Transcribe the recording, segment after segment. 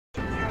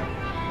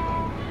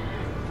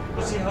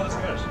We'll see how this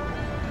goes.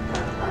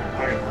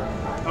 Okay.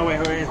 Oh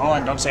wait, hold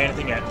on, don't say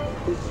anything yet.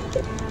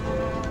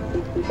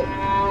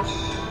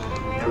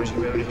 Nobody's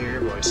gonna be able to hear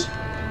your voice.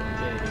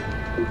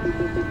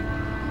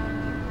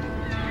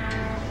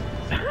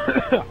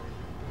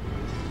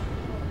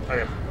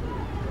 Okay.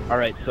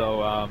 Alright,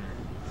 so,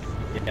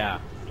 yeah,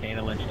 Kane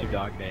and Lynch 2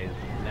 Dog Days.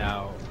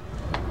 Now,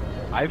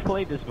 I've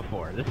played this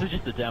before. This is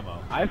just a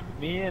demo.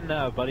 Me and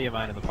a buddy of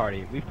mine in the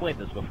party, we've played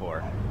this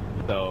before.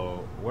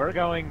 So, we're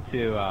going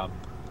to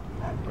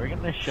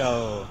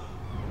show...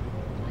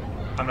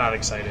 I'm not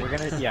excited. We're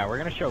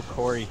gonna show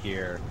Corey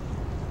here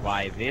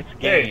why this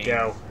There you game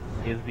go.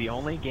 is the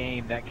only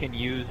game that can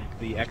use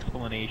the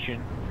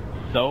explanation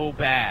so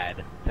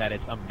bad that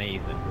it's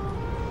amazing.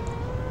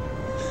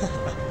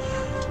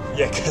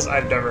 Yeah, because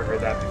I've never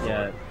heard that before.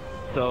 Yeah,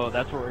 so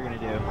that's what we're gonna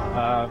do.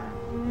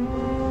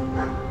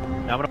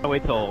 Now I'm gonna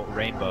wait till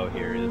Rainbow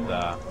here is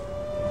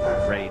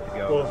ready to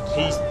go. Well,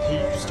 he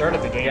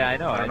started the game. Yeah, I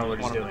know. I don't know what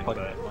he's just doing,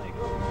 wanted but... to plug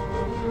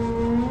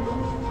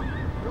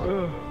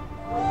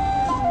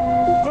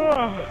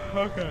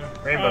okay.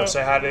 Rainbow,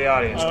 say hi to the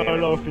audience, I don't David.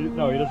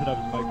 know if he doesn't have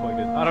his mic plugged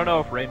in. I don't know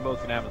if Rainbow's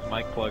gonna have his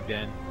mic plugged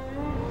in.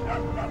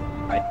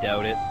 I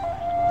doubt it.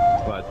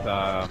 But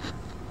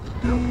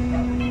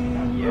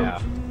yeah,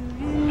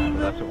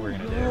 that's what we're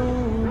gonna do.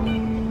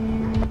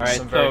 All right,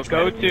 so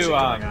go to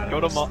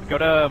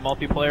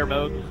multiplayer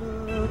modes,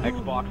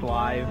 Xbox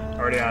Live.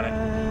 Already on it.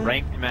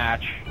 Ranked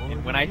match,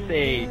 and when I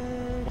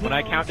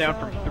count down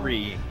from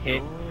 3,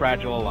 hit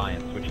Fragile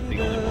Alliance, which is the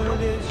only one.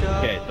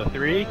 Okay, so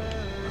 3,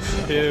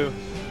 2,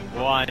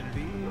 1,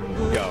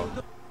 go.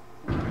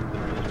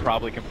 This is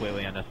probably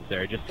completely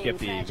unnecessary. Just skip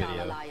the video.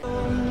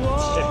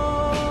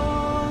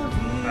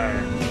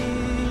 Alright.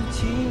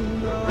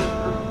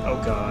 Oh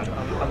god,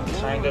 I'm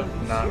kind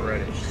of not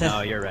ready.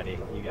 No, you're ready.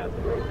 You got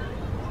this.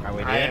 Are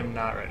we in? I am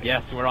not ready.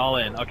 Yes, we're all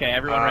in. Okay,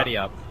 everyone ready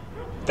up.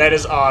 That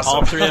is awesome.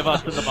 All 3 of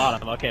us at the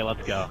bottom. Okay,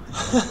 let's go.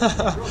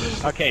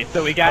 Okay,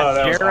 so we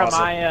got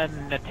Jeremiah,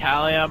 awesome.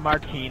 Natalia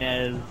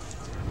Martinez.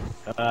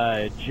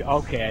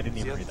 Okay, I didn't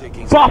even read that.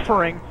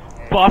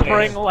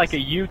 Buffering like a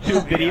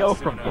YouTube video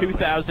from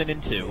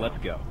 2002. Let's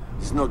go.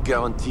 There's no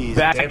guarantees.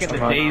 Back in the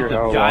days of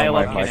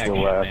dial-up connection,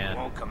 man.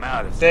 Won't come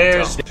out as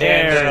There's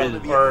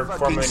Panda, or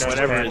formerly known as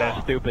Whatever Panda.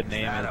 his stupid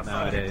name is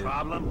nowadays.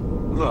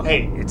 Look,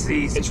 Hey, it's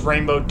easy. it's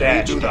Rainbow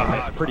Dash.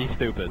 Stop it. Pretty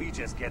stupid. We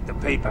just get the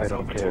papers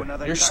over to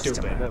another You're customer.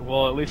 stupid.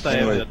 Well, at least I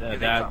have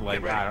that,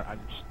 like,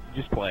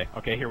 just play.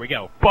 Okay, here we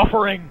go.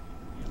 Buffering!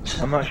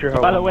 I'm not sure how.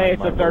 By the way,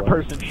 it's a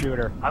third-person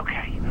shooter.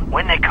 Okay,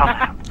 when they come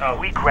out,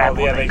 we grab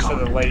yeah, what they thanks for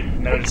call the late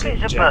noticing,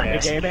 Hey,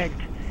 jackass. Gaming.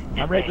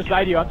 I'm right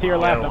beside you. I'm to your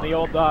left. I'm the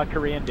old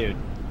Korean dude.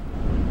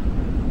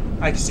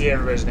 I can see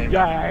everybody's name.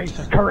 Yay,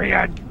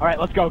 Korean! Alright,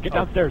 let's go. Get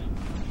downstairs.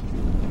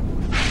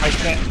 I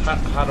can't.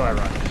 How do I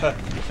run?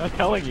 I'm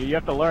telling you, you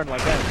have to learn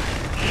like that.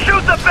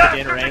 Shoot the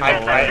bastard!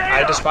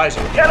 I despise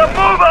you. Get a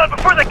move on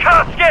before the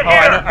cops get Oh,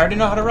 here! I already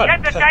know how to run.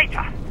 Get the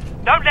data!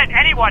 Don't let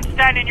anyone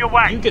stand in your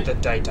way! You get the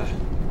data.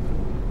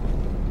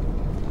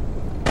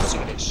 See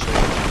this shit.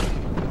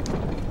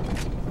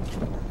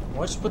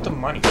 What's with the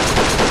money?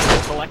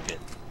 Collect it.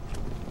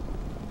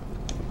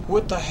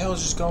 What the hell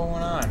is just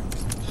going on?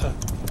 Oh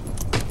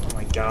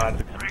my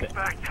god.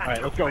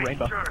 Alright, let's go,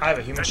 Rainbow. I have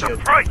a human shield.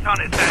 Price on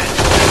his head!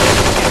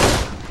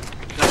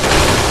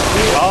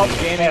 Oh,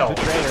 Gaming's a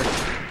traitor.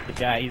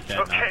 Yeah, he's dead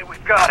Okay,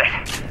 we've got it.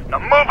 Now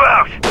move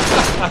out!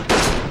 now.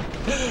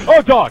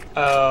 Oh, dog!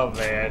 Oh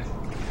man.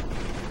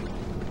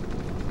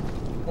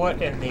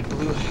 What in the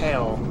blue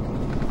hell?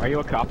 Are you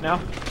a cop now?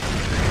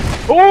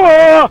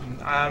 Oh!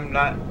 I'm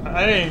not.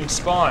 I didn't even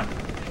spawn.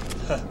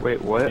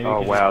 Wait, what? Maybe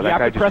Oh wow, that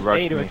guy you have to just press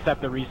rushed A to me.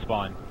 accept the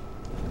respawn.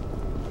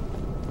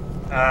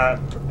 A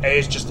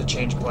is just to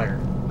change player.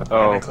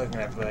 Oh,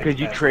 because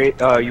you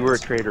were a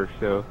traitor,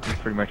 so you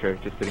pretty much are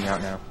just sitting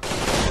out now.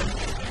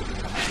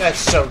 That's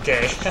so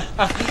gay.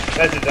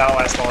 That did not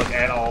last long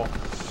at all.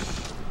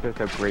 That's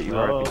how great you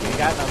are Oh, at the we game.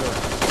 got another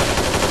round.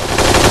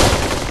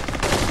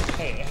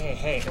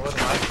 Hey, it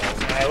wasn't my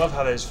fault. And I love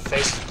how his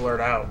face is blurred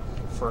out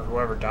for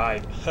whoever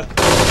died. Oh,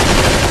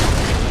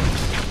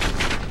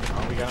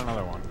 we got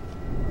another one.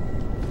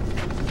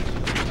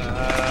 You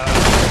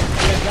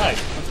guys died.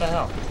 What the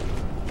hell?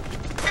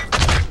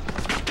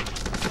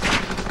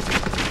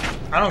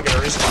 I don't get a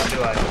respawn,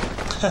 do I?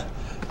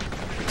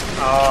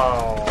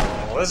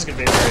 Oh, this is gonna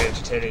be very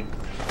entertaining.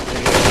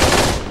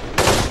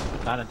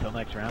 Not until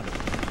next round.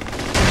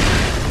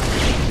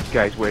 This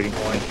guy's waiting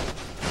for me.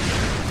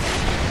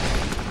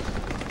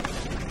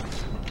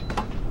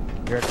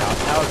 You're a cop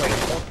now, is it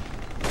Rainbow?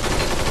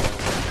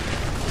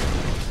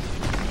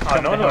 Oh,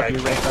 no, I You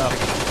can't. Rainbow.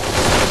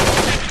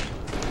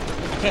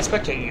 I can't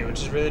spectate you, which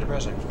is really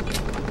depressing.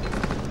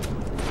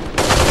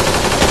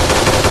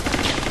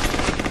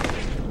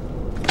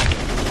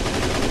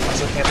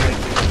 Also can't believe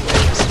you can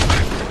play this.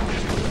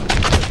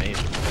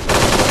 Amazing.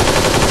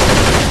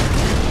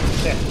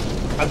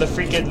 Yeah. On the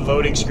freaking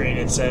loading screen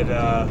it said,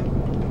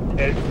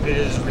 it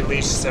is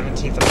released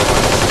 17th of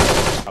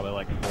August. Probably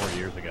like 4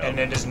 years ago. And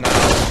it is now...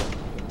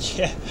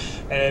 Yeah,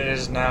 and it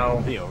is now...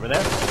 Is he over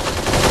there?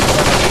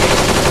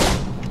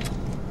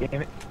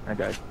 Damn it. I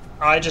died.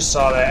 I just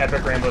saw that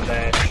Epic Rainbow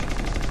Dash.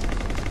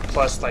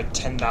 Plus like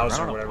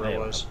 10,000 or I whatever don't it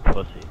know, was.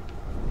 pussy.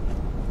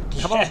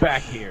 Come on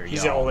back here,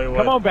 He's y'all. the only one.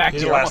 Come on back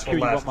He's here. the I'm last gonna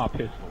kill one you left. with my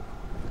pistol.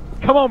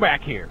 Come on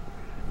back here.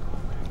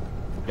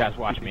 You guys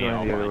watch Keep me. going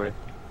I'll the other find way. it.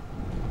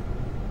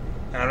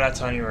 And I'm not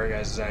telling you where you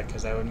guys is at,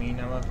 because that would mean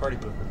I'm a party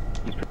pooper.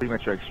 He's pretty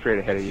much like straight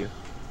ahead of you.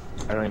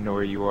 I don't even know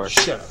where you are.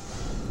 Shut up.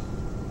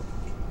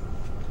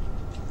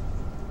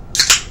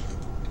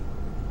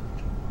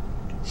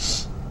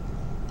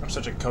 I'm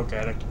such a coke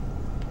addict.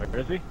 Where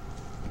is he?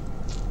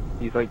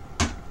 He's like,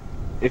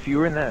 if you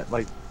were in that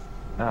like,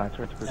 it's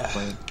hard to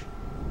explain.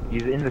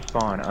 He's in the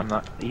spawn.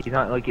 He's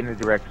not like in the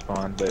direct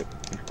spawn, but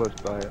he's close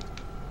by it.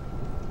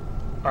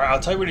 Alright, I'll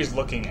tell you what he's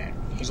looking at.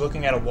 He's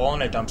looking at a wall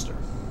and a dumpster.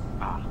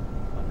 Ah,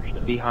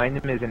 understood. Behind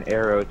him is an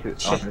arrow on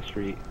the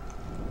street.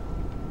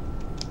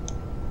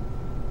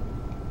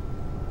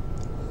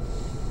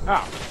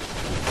 Ow.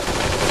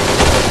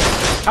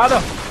 How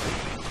the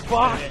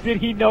fuck did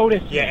he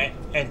notice me?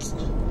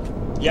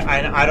 Yeah,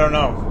 I don't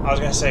know. I was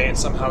gonna say, and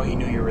somehow he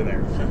knew you were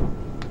there.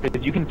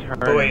 But you can turn.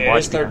 But wait, and it watch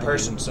is third behind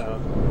person, so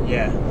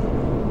yeah.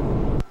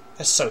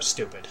 That's so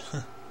stupid.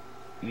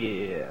 you.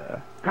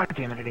 Yeah. God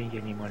damn it! I didn't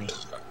get any money.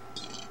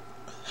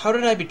 How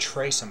did I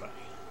betray somebody?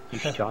 You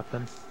shot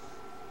them.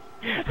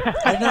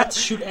 I did not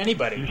shoot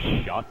anybody.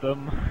 You shot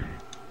them?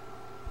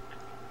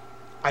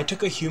 I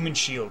took a human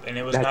shield, and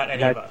it was not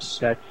any of us.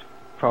 That's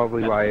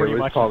probably why it Pretty was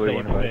much probably the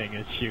one same of us. thing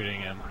as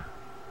shooting him.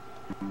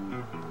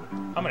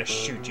 I'm gonna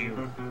shoot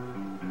you.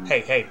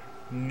 Hey,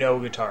 no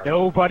guitar.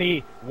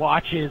 Nobody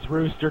watches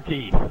Rooster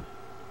Teeth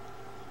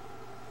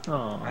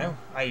Oh.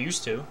 I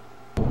used to.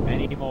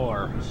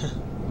 anymore.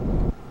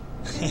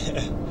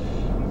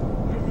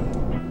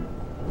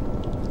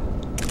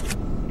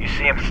 You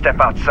see him step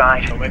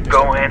outside, Don't make me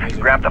go start in, music.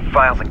 grab the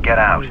files, and get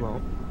out. We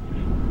won't.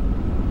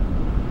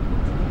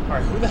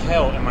 Alright, who the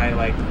hell am I,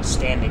 like,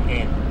 standing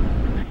in?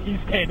 He's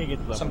standing in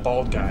something. Some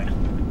bald guy.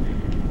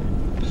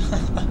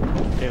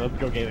 Okay, let's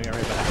go gaming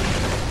right back.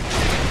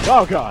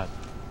 Oh god!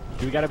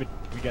 Do we got a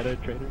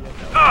trader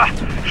yet? No.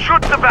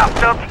 Shoot the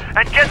bastards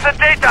and get the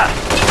data!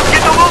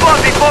 Get the move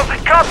on before the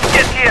cops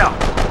get here!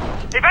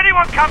 If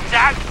anyone comes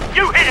out,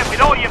 you hit him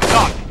with all you've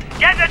got!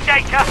 Get the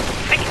data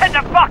and get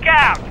the fuck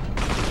out!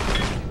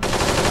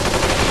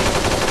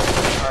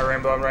 Alright,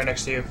 Rainbow, I'm right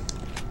next to you.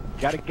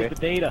 Gotta get the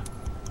data.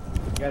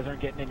 You guys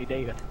aren't getting any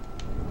data.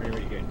 Where are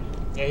you getting?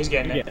 Yeah, he's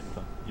getting You're it. getting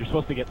some. You're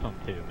supposed to get some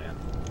too, man.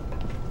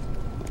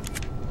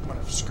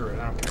 Whatever, screw it,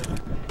 I don't care.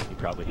 You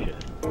probably should.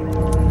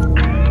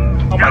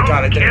 Oh my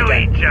god, I did it Kill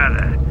again. each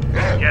other!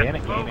 Damn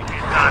it, Just gaming.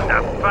 focus on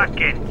the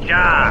fucking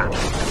job!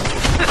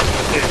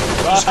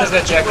 Just because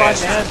that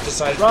jackass Run, man.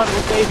 decided... Run,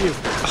 we'll save you.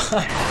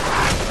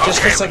 Just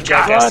because some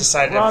jackass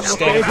decided Run, to we'll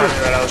stand in save front of me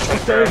you. when I was trying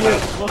to We'll figure save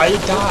you. out. I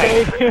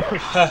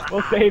died.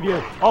 We'll save you.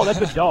 Oh,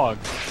 that's a dog.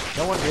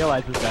 No one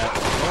realizes that. No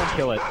one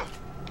kill it.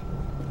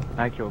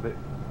 I killed it.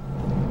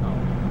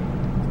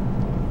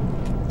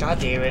 God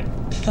damn it.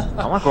 I'm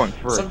not going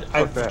first. I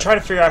Fuck that. try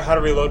to figure out how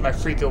to reload my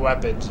freaking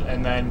weapons,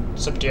 and then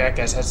some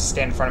jackass has to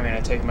stand in front of me and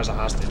I take him as a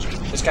hostage.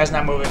 This guy's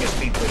not moving his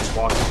feet, but he's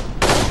walking.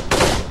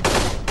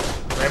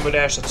 Rainbow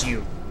Dash, that's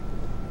you.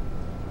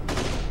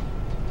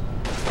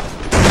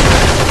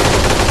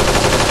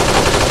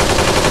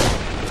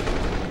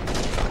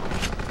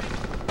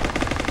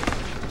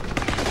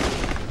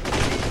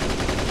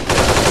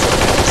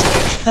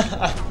 When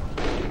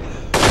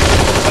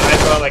I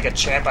go out like a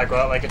champ, I go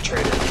out like a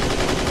traitor.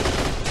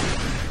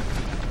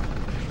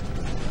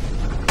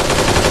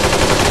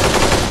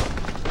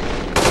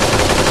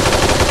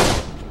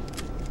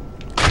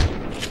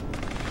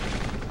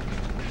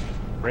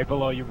 Right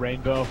below you,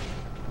 Rainbow.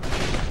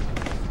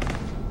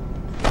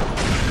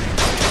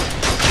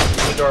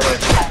 The doorway.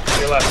 To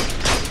your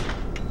left.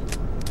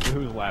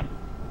 Who's left?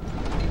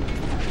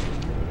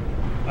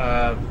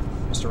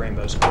 Mr.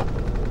 Rainbows.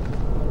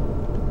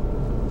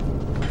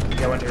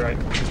 Yeah, one to your right.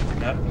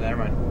 Nope, never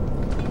mind.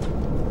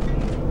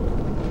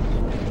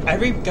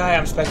 Every guy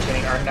I'm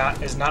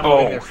spectating is not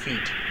moving their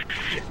feet.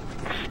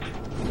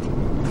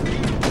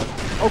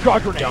 Oh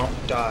god, grenade!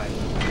 Don't die.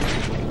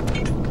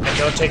 And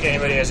don't take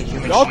anybody as a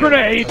human No shield,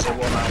 grenade! because it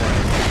will not work.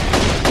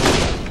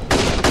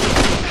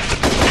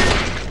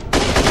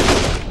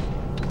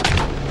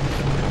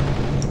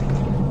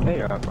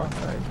 Hey, alright.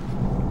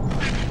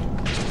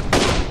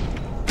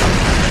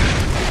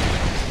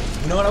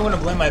 You know what I want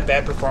to blame my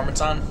bad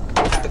performance on?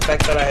 The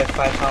fact that I have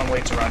 5-pound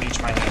weights around each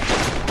of my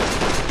hands.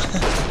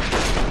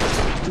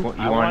 You want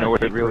to know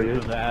what it really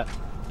is? That.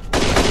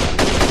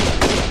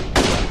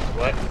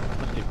 What?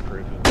 Let's do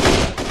proof of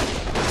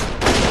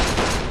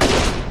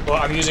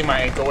Well, I'm using my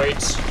ankle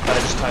weights, but I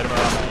just tied them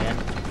around my hand.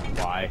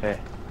 that. Why? Hey,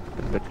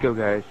 let's go,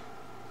 guys.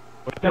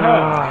 What the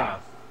hell?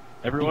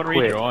 Everyone You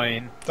quit.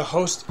 rejoin. The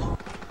host...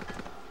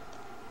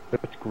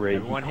 That's great.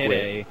 Everyone You hit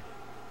quit.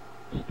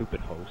 A. Stupid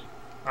host.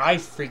 I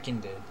freaking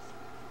did.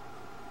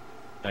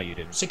 No, you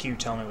didn't. Sick of you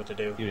telling me what to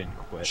do. You didn't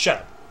quit. Shut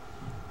up.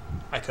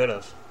 I could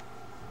have.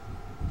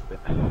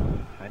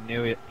 I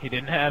knew it. He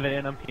didn't have it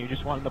in him. He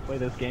just wanted to play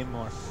this game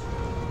more.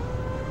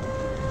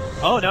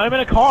 Oh, now I'm in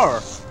a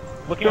car.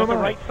 Looking at the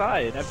right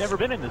side. I've never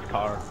been in this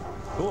car.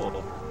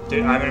 Cool.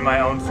 Dude, I'm in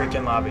my own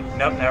freaking lobby.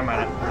 Nope, never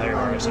mind. There you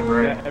are. Is it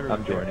right? Yeah,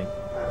 I'm joining.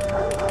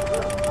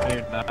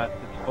 You're not.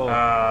 It's full.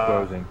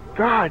 Closing.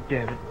 God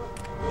damn it.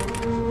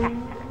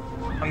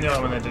 I'm the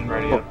only one that didn't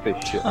ready Fuck up.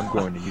 this shit. I'm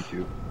going to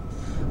YouTube.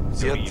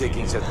 You're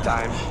taking some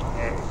time.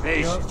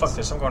 You know what? Fuck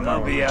this. I'm going my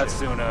I'll way. be out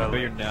sooner. No,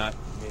 you're not.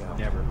 Yeah.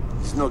 Never.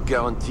 There's no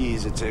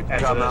guarantees it's a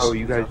After come this. out. Oh,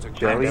 you guys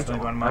jelly?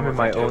 definitely going my I'm in way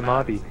my too. own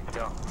lobby.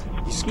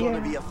 It's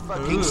gonna be a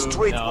fucking Ooh.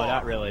 straight No, war.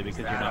 not really, because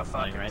you're not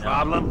playing right now.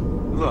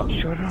 Problem? Look,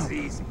 Shut up. it's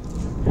easy.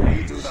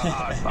 You do the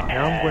hard part.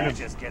 Now I'm going to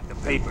Just get the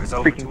papers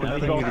over freaking to him.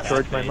 continue to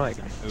charge my mic.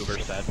 Uber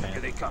sad Here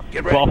fan. they come.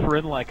 Get ready.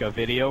 Buffering like a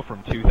video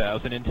from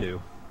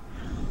 2002.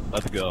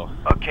 Let's go.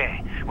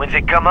 Okay, when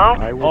they come out,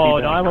 I will Oh,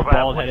 be no, back. I'm a grab what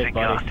bald-headed they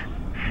buddy. got.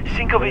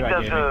 Think of What it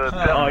about as gaming?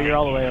 a Oh, you're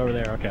all the way over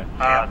there, okay.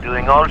 They are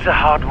doing all the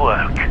hard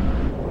work. Alright,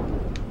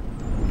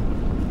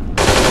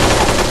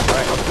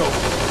 let's go.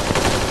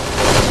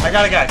 I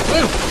got a guy.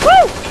 Woo!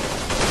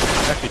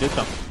 Actually did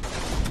something.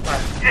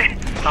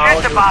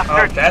 Get the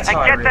bastard that's and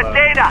how I get the reload.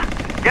 data.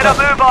 Get a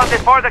move on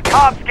before the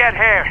cops get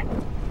here.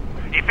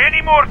 If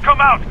any more come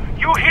out,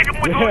 you hit them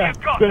with all Yeah, you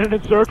got. spinning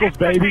in circles, Get the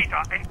baby.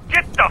 data and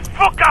get the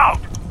fuck out.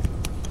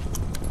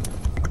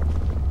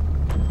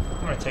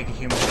 I'm gonna take a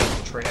human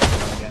shape trade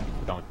everyone again.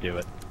 Don't do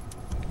it.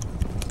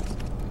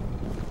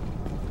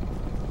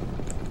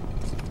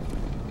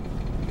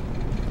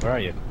 Where are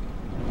you?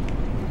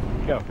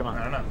 Go, come I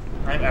on. don't know.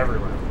 I'm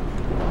everywhere.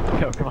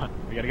 Go, come on.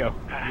 We gotta go.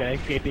 We gotta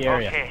escape the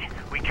area. Okay,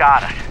 we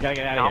got it. We gotta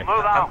get out Now of here.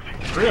 move out.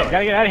 Really? We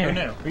gotta get out of Who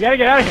here. knew? We gotta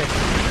get out of here.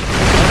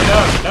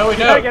 No, we We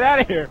gotta don't. get out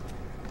of here.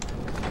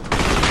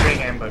 We're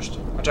being ambushed.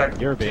 Watch out.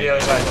 You're To being the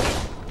other side.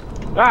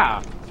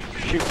 Ah!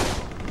 Shoot.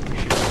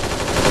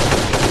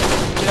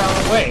 Get out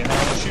of the way, and then I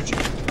will shoot you.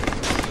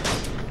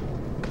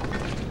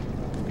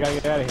 We gotta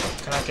get out of here.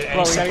 Cannot get Come any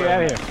on, we gotta get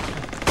out of separate. here.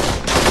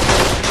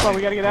 Come on,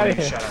 we gotta get out of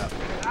here. Shut up.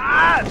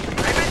 Ah,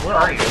 Where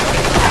are you? I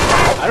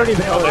don't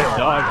even know Oh, where there there's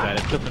you are. dogs at.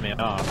 It's pissing me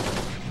off.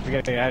 We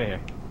gotta get out of here.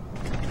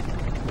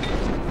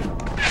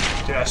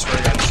 Dude, I swear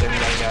to God, say we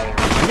gotta get out of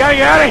here. We gotta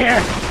get out of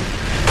here!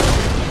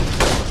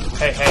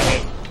 Hey, hey,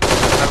 hey. I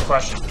have a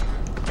question. We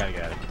gotta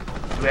get out of here.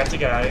 Do we have to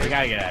get out of We here?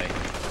 gotta get out of here. I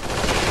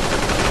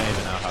don't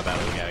even know how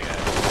badly we gotta get out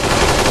of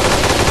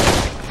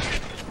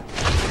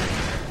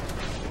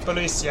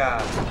Policia.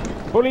 here.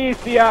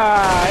 Policia!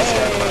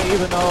 Hey!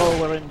 Even though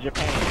we're in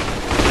Japan.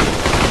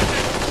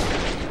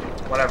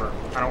 Whatever.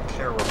 I don't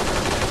care what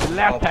we're The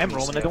last all time,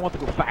 police Roman, I do. don't want to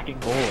go fucking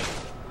bowling.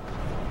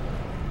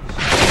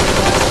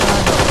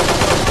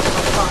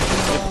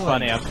 It's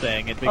funny I'm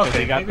saying it because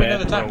Okay, he got maybe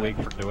banned another for a time week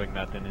for doing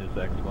nothing. His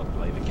ex was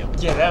leaving him.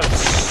 Yeah, that was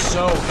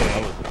so That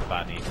gay. was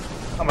funny.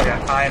 Oh my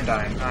God, I am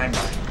dying. I'm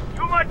dying.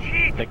 too much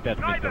heat. I think that's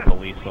Driver, Mr.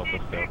 Police we officer.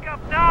 need to pick up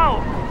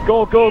now.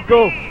 Go, go,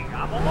 go!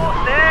 I'm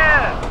almost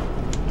there.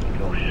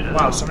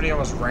 Wow, somebody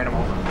almost ran him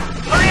over.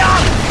 Hurry up!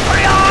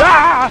 Hurry up!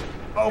 Ah!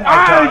 Oh my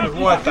Ah, God,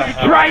 what the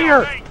hell?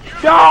 Traitor!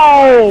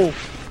 No!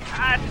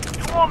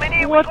 Two more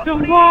minutes. What the A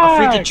fuck?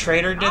 freaking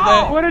traitor did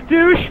that? What a Leave the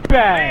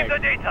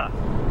douchebag! data.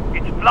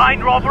 It's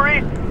blind robbery,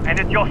 and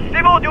it's your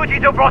civil duty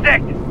to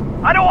protect.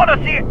 I don't want to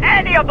see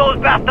any of those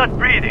bastards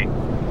breathing.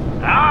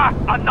 Ah,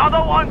 another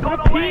one What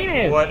got a away.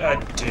 penis! What a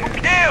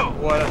dude. Kill.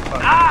 What a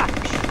fucking... Ah,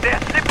 they're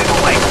slipping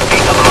away.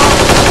 Take them out.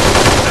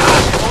 Ah,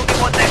 there's only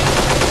one left.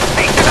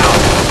 Take them out.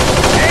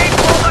 Aim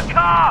for the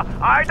car.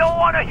 I don't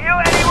want to hear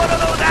any one of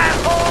those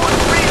assholes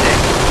breathing.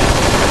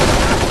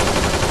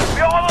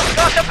 We almost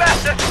got the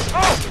bastard.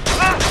 Oh,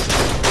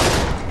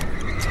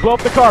 Blow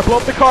up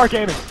the car,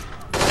 Gaming!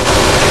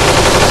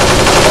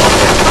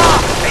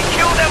 they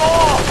killed them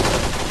all.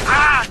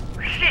 Ah,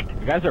 shit.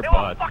 You guys are They were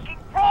buds. fucking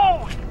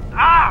pros.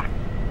 Ah,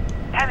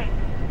 damn it.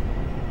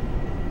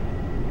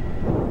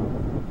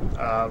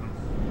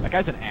 That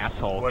guy's an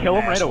asshole. What Kill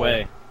an him right asshole.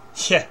 away.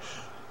 Yeah.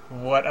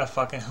 What a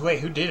fucking... Wait,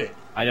 who did it?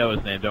 I know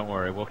his name, don't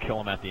worry. We'll kill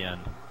him at the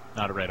end.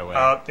 Not right away.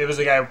 It was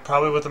the guy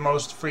probably with the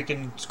most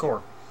freaking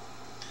score.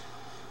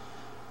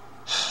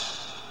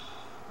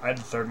 I had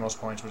the third most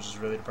points, which is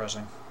really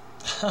depressing.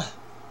 Oh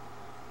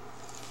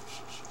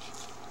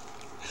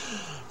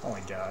my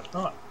God.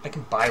 Oh, I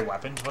can buy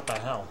weapons? What the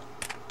hell?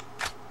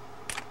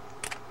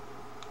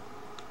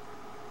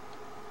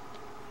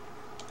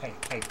 Hey,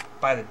 hey,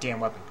 buy the damn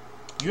weapon.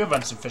 You have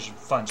insufficient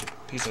funds, you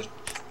piece of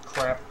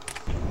crap.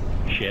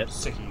 Shit.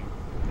 Sick of you.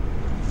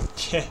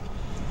 Yeah.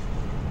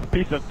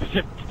 Piece of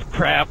shit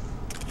crap.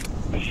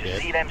 You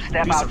Shit. see them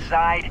step Piece of-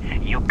 outside,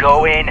 you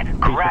go in,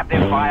 grab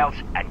their files,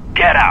 and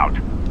get out.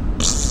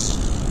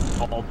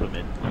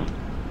 Ultimate.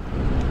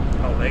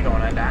 Oh, they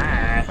gonna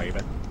die. Wait a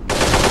minute.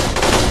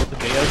 The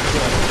video's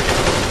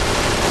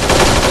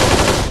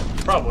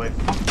Probably.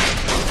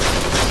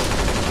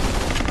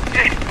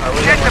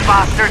 Get the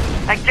bastard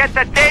and get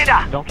the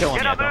data. Don't kill him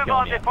Get yet, a don't move kill him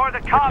on yet. before the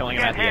We're cops killing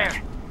him get at the here.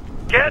 end.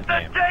 Get the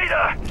name.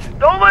 data.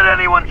 Don't let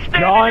anyone stand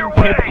in John your way.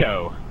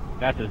 Pipto.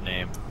 That's his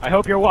name. I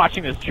hope you're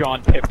watching this,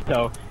 John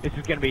Pipto. This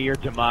is gonna be your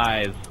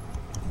demise.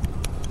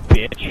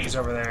 Bitch. He's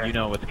over there. You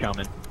know what's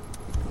coming.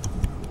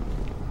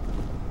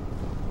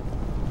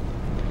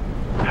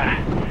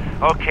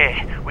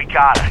 Okay, we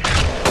got it.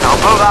 Now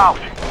move out.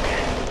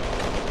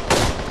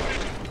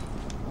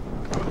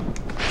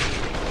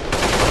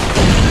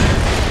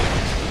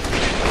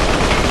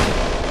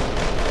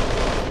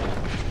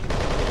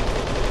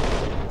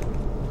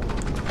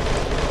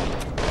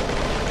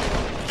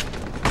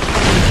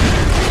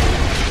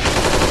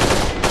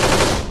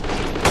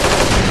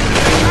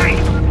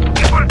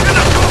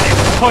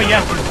 Oh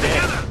yes, he's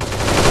dead.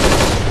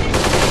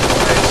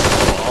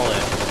 All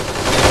in.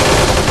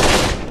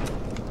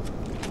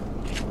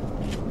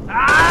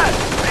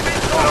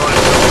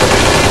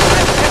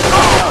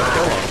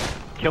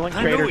 Killing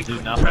traitors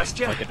do nothing.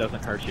 Like it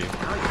doesn't hurt you.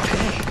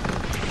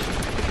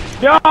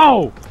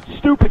 No!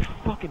 Stupid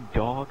fucking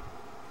dog.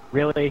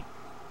 Really?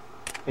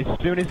 As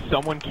soon as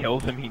someone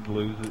kills him, he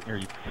loses. Or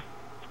he...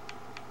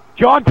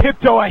 John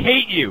Tiptoe, I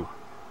hate you!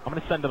 I'm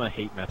gonna send him a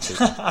hate message.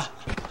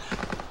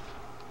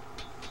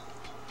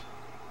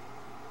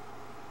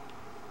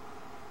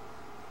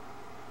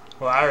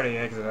 Well, I already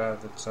exited out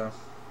of it, so...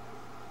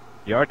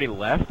 You already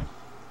left?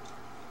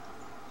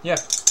 Yeah.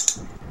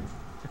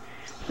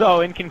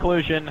 So, in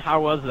conclusion,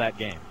 how was that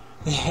game?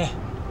 Yeah.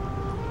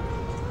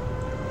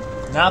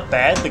 Not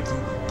bad.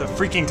 The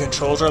freaking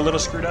controls are a little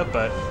screwed up,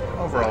 but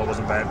overall it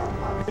wasn't bad.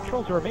 The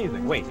controls are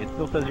amazing. Wait, it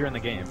still says you're in the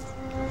game.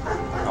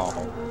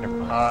 Oh, never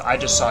mind. I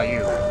just saw you,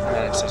 and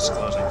then it says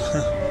closing.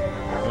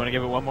 You want to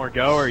give it one more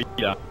go, or you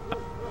done?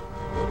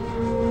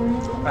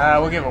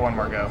 We'll give it one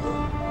more go.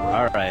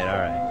 Alright,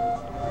 alright.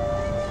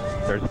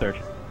 Search.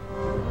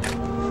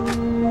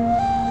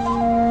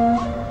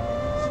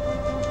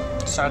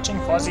 Searching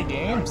fuzzy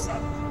games.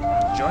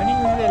 Joining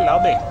the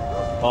lobby.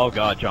 Oh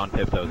god, John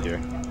Tiptoe's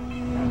here.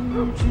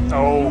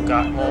 Oh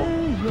god, well,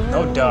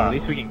 no duh. At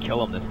least we can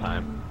kill him this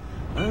time.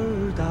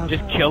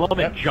 Just kill him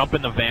and jump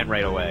in the van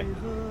right away.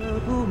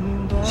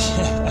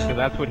 Because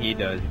that's what he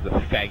does. He's a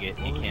faggot.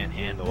 He can't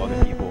handle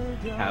other people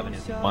having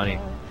his money.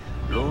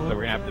 So we're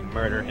gonna have to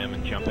murder him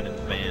and jump in his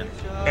van.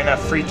 In a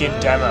freaking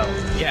demo.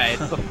 Yeah,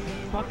 it's a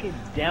fucking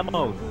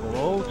demo,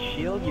 bro.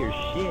 Chill your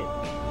shit.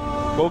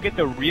 Go get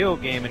the real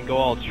game and go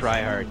all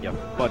try hard, you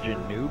fudging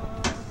noob.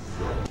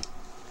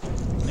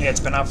 Yeah, it's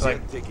been out for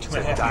like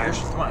 2.5 years.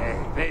 Come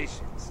on.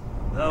 Patience.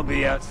 They'll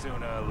be out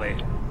sooner or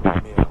later.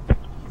 Yeah.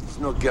 There's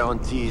no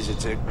guarantees that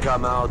they'll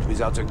come out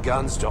without their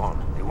guns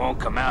drawn. They won't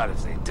come out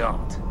if they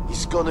don't.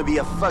 It's gonna be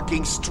a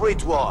fucking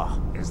street war.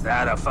 Is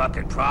that a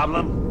fucking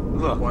problem?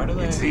 Look, Why do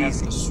they it's have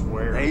easy. to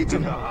swear? They do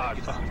the hard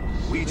part.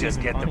 We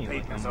just get the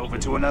papers over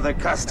to another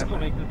That's what customer.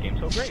 makes this game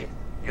so great.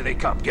 Here they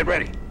come. Get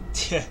ready.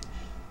 Yeah.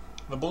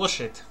 The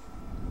bullshit.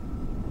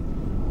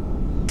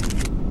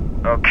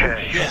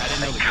 Okay, Yeah, I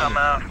didn't know they the come game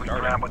out, we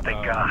started. grab what they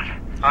got.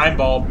 I'm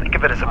bald. Think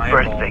of it as a I'm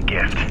birthday bald.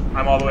 gift.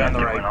 I'm all the way on the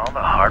Doing right. all the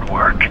hard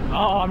work.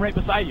 Oh, I'm right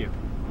beside you.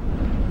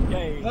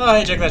 Yay. Oh,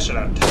 hey, check that shit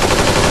out.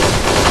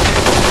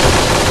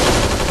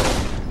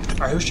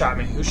 Alright, who shot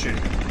me? Who's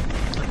shooting?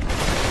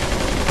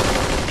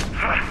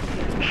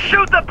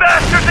 Shoot the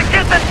bastards and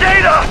get the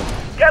data!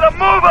 Get a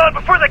move on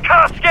before the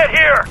cops get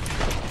here!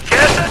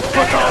 Get the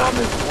data!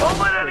 Don't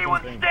let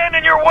anyone stand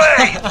in your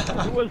way!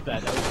 Who was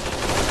that?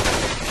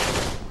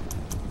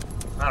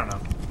 I don't know.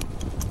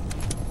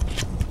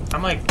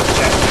 I'm like...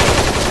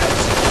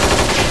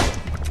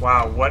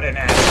 Wow, what an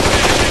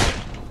ass.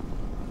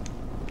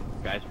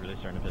 Guy's really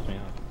starting to piss me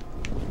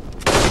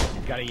off.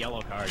 He's got a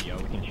yellow card, yo.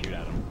 We can shoot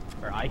at him.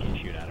 Or I can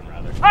shoot at him,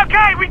 rather.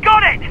 Okay, we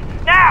got it!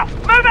 Now,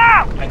 move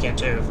out! I can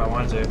too, if I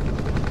wanted to.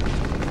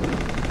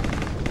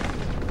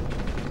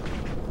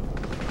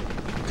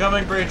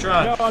 Coming,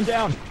 Braytron. No, I'm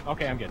down.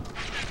 Okay, I'm good.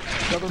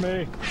 Cover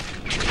me.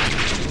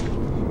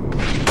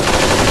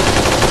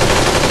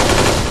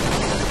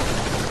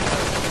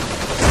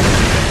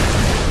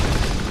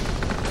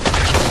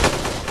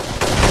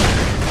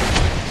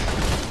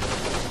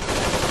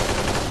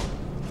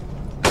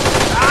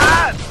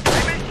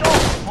 Maybe so.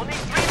 Only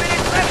 3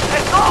 minutes left,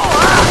 that's all,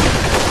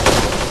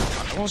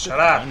 huh? Shut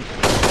up.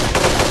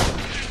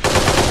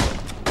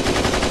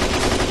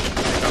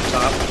 Up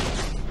top.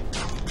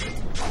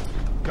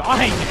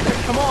 Dying!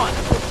 Come on!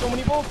 I put so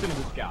many bolts into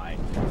this guy.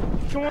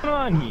 What's going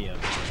on here?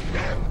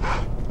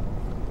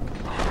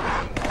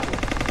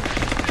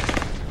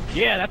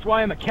 Yeah, that's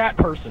why I'm a cat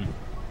person.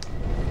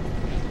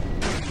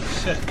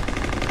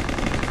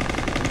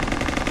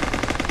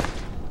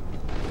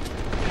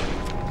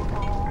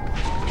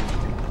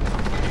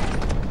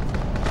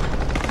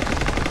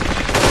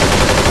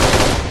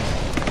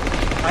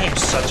 I am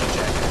such a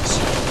jackass.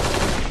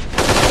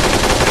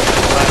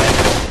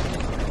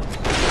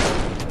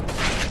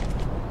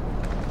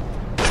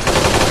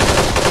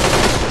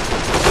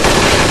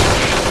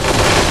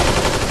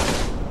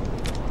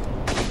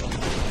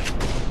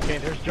 Okay,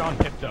 there's John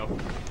Tiptoe.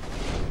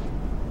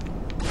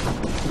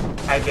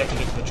 I've yet to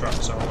get to the truck,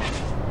 so hold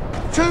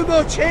on. Too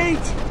much heat!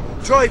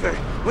 Driver,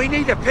 we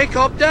need a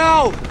pickup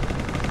now!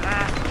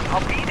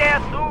 I'll be there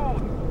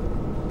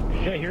soon.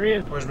 Yeah, here he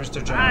is. Where's Mr.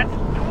 Two John?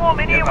 more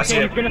minutes. Yep, I see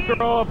Okay, it. he's gonna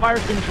throw a fire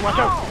extinguisher. Watch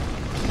out.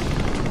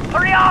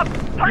 Hurry up!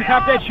 Hurry He's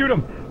half up! dead. Shoot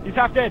him. He's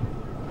half dead.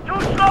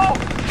 Too slow!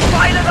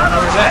 Fight it on the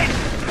Where's right!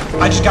 that?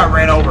 I just got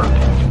ran over.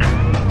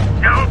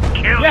 Don't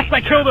kill Yes, I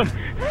killed him.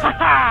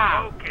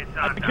 Haha. Focus.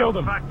 I killed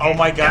him. Oh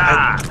my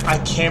god, I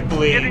can't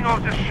believe Getting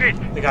off the shit.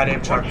 the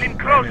goddamn truck Watch him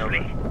ran me over.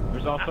 closely.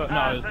 There's also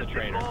no, it was the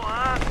traitor.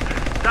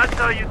 That's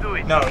how you do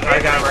it. No, I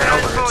got ran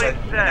over. It's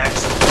an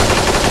accident.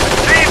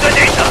 Leave the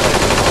data.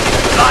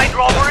 Blind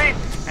robbery,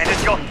 and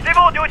it's your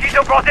civil duty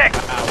to protect.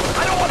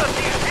 I don't want to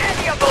see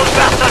any of those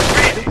bastards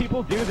Why breathe. do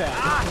people do that?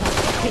 It's a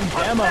fucking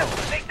demo.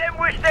 Make them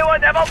wish they were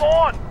never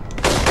born.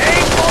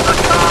 Aim for the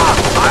car.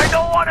 I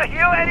don't want to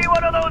hear any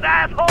one of those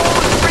assholes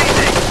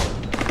breathing.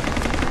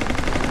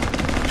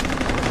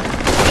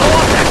 Blow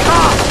up that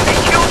car and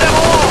kill them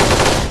all.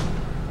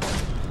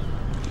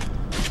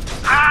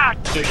 Ah,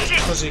 Dude, shit.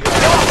 pussy You're guy. a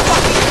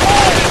fucking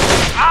fool.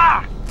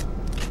 Ah,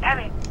 damn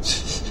it.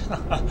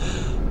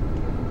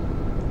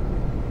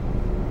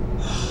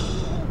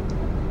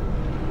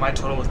 My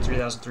total was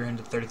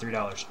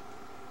 $3,333.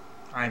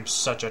 I'm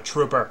such a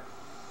trooper.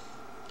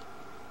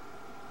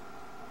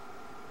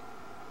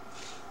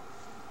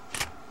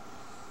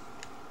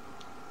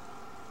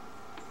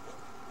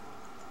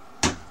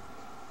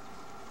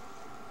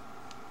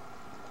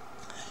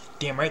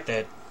 Damn right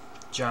that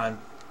John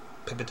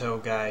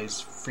Pipito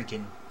guy's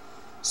freaking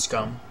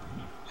scum.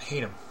 I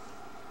hate him.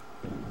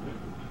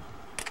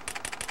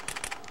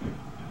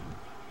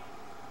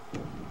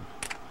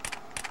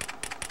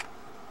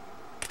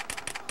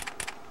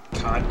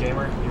 COD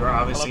gamer? You are I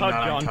obviously love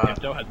not how on John COD.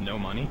 Pipto has no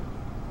money.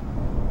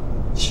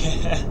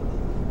 Yeah.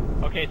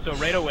 Okay, so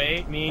right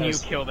away, me and you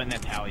Nice. kill the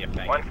Natalia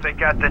thing. Once they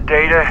got the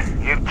data,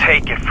 you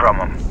take it from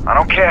them. I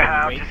don't care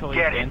how, Wait just till he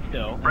get it. stands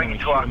still, and Bring then it we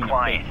to shoot our him in the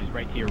client. face. He's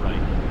right to your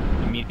right.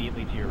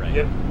 Immediately to your right.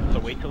 Yep. So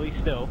wait till he's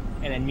still,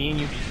 and then me and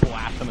you just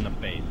blast him in the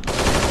face.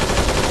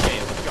 Okay,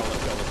 let's go.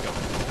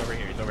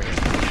 He's over here,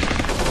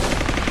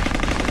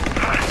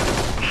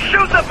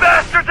 Shoot the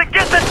bastards and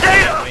get the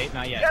data! Wait,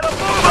 not yet. Get a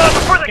move on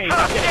before the Okay,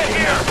 cops he's get getting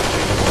here!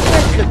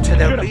 Welcome to the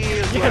Shoot him.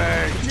 real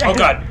world. Oh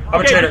god, I'm a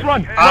Okay, traitor. just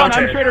run. I'm a I'm a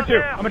traitor. traitor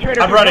too. I'm a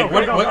traitor I'm too. running.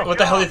 Go, go, go. What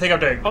the hell do you think I'm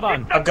doing? Hold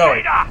on. I'm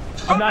going.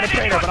 I'm not a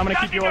traitor, but I'm gonna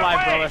keep you alive,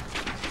 brother.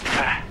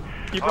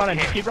 Keep running,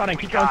 Okay. keep running,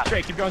 keep going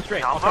straight, keep going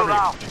straight. I'll I'll cover move you.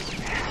 out.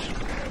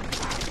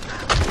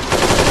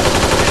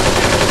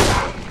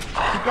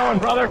 Keep going,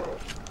 brother.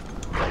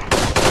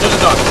 There's a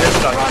dog. There's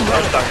a dog.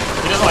 There's a dog.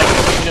 He doesn't like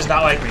me. He does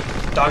not like me.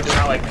 Dog does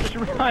not like me. Just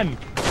run.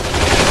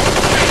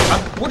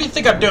 What do you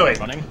think I'm doing?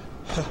 Running.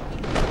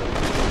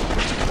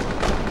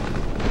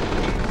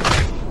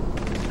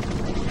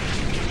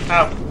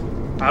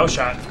 Ow. I was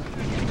shot.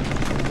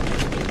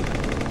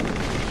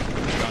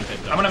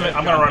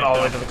 I'm gonna run all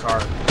the way to the car.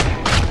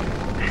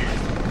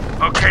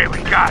 Okay, we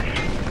got it.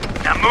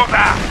 Now move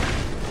out.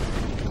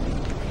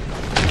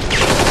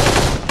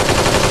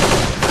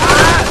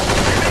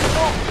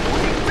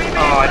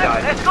 Oh, I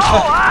died. Let's go,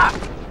 ah!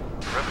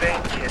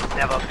 Revenge has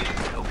never been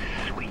so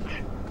sweet.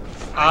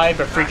 I'm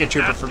a freaking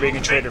trooper for being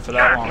a traitor for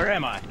that long. Where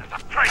am I?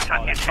 Price Oh,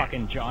 on your that head.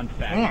 fucking John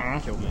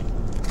faggot killed me.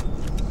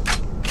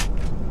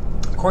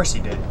 Of course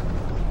he did.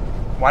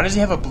 Why does he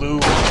have a blue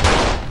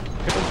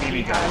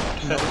BB gun?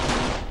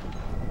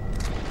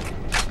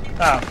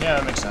 Oh, yeah,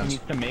 that makes He sense.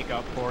 needs to make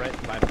up for it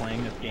by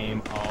playing this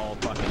game all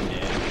fucking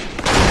day.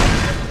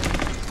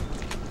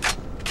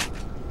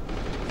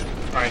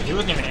 Alright, he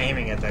wasn't even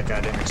aiming at that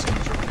goddamn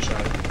extinguisher when he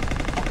shot it.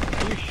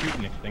 How do you shoot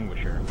an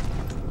extinguisher?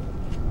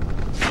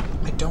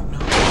 I don't know.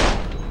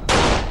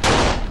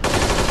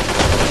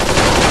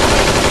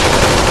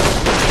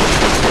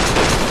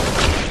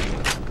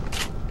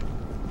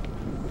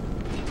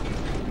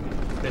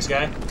 This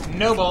guy?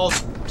 No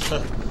balls.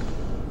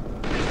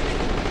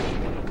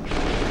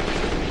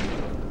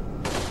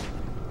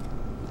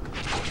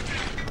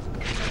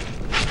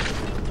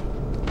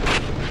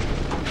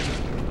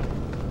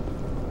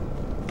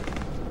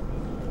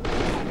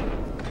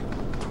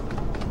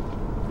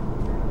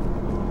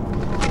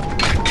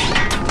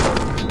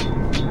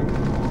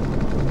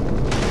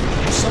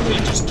 Somebody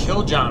just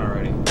killed John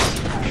already.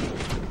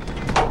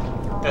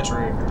 That's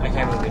rude. I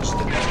can't believe they just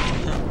did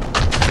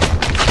that.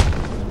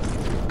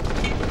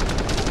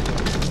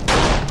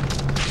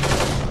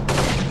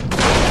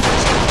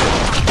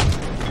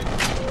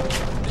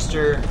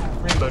 Mr.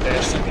 Rainbow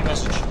Dash sent me a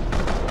message.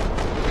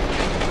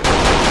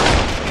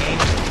 Kane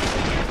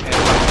and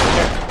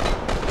there.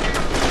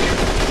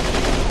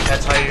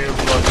 That's how you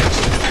blow things.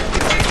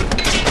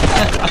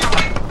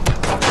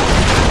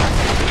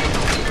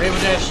 Rainbow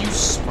Dash, you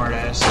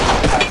smartass.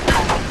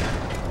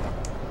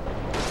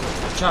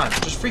 John,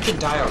 just freaking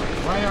die already.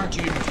 Why aren't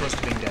you even close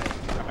to being dead?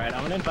 Alright,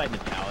 I'm gonna invite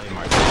Natalia,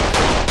 Martin,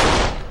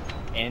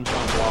 and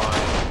John Why?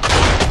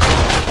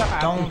 Ask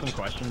him Don't. some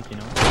questions, you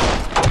know?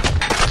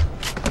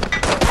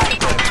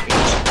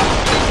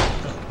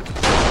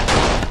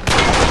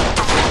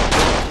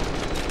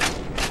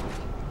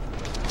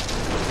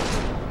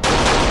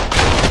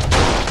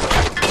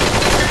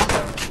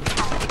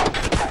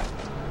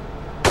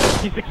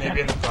 He's Maybe in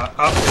accepting. the plot.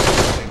 Oh, he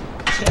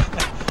was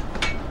accepting.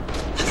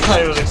 I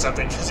thought he was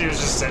accepting because he was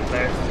just sitting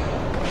there.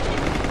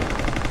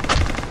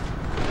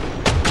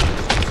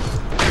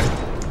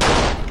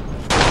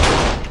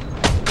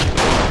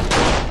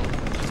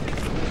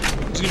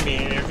 This is going to be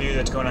an interview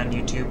that's going on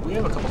YouTube. We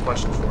have a couple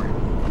questions for you.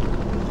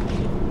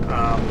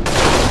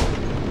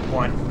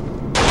 One.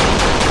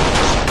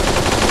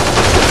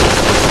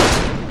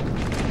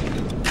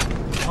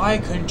 Why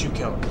couldn't you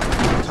kill him?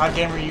 COD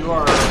Gamer, you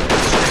are all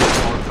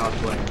COD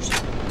players.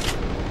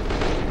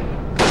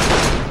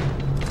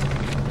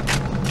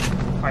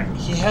 Alright,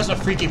 he has a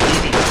freaking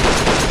BB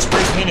gun.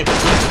 Spray painted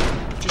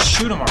blue. Just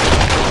shoot him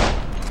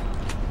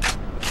already.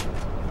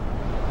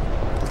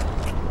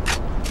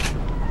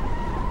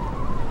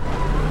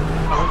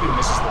 I hope he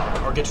misses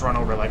that, or gets run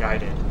over like I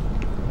did.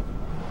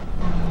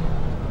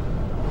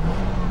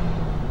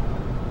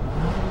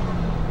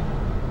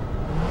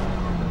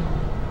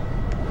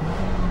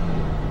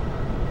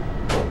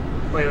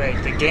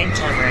 Wait, the game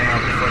time ran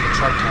out before the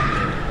truck time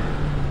did.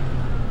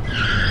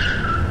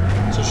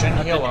 So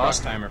shouldn't he have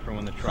lost? Timer for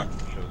when the truck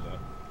shows up.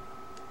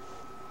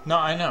 No,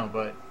 I know,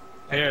 but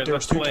here, there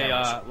let's was two play.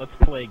 timers. Let's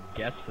play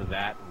Guess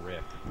That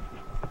Riff.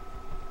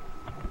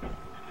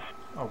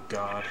 Oh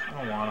God, I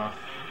don't wanna.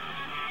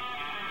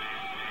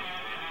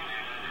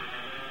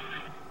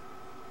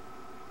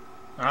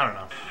 I don't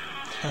know.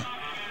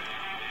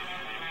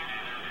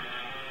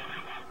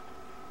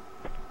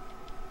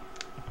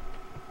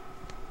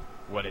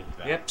 What is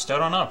that? Yep, still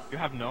don't know. You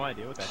have no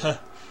idea what that is.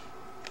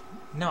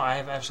 No, I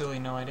have absolutely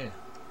no idea.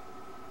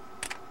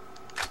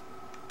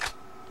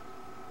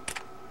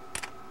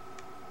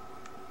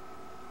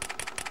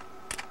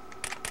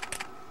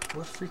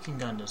 What freaking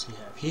gun does he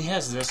have? He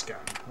has this gun.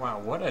 Wow,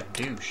 what a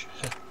douche.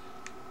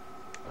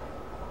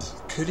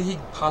 Could he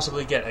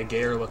possibly get a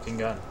gayer looking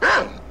gun?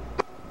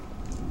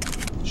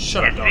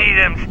 Shut up, dog. See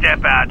them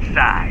step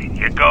outside.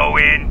 You go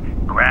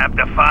in, grab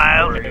the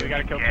file. Okay, we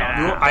gotta kill get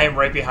Tom. out. I am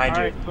right behind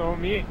you. Alright, so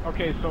me.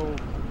 Okay, so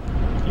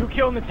you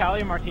kill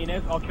Natalia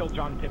Martinez, I'll kill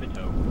John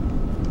Thibodeau.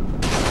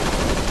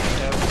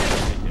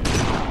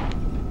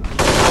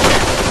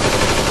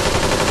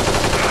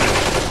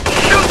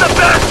 Shoot the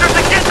bastards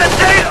and get the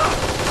data!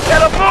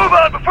 Gotta move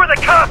on before the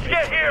cops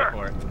get here!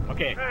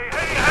 Okay.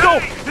 Go!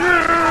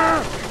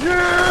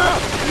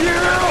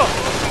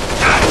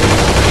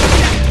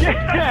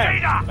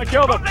 Yeah! I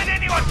killed him! Don't let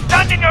anyone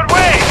stand in your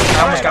way!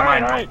 I almost got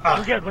mine. Alright, Ah.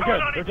 we're good, we're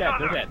good. They're dead,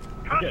 they're dead.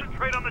 We're good.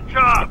 Concentrate on the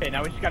job! Okay,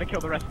 now we just gotta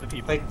kill the rest of the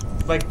people.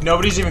 Like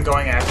nobody's even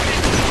going after me.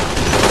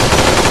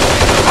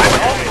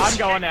 Oh, I'm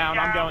going down,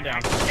 I'm going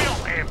down. Kill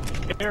him!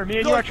 Here, me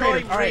and you are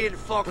traitors. Alright,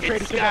 we're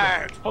traitors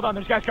together. Hold on,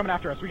 there's guys coming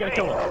after us. We gotta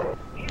kill them.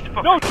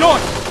 No, dog!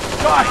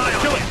 God!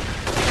 Kill it!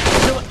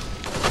 Kill it!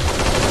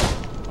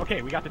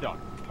 Okay, we got the dog.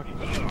 Okay.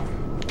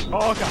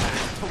 Oh god.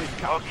 Holy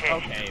cow.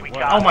 Okay, we well,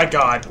 got Oh my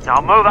God.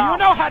 Now move do on! you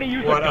know how to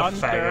use What a a gun, faggot.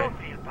 sir? Don't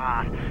feel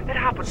bad. It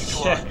happens to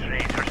Yeah. all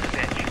traitors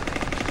eventually.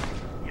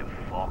 You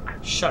fuck.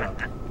 Shut up.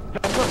 Send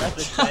him a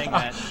message saying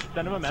that.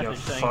 Send him a message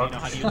saying you know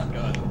how to use a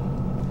gun.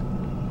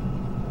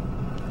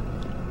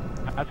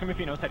 Ask him if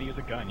he knows how to use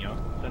a gun, yo.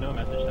 Send him a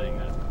message saying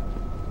that.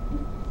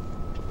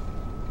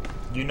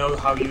 You know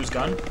how to use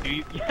gun? Do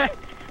you? Yeah.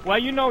 Why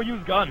you know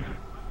use gun?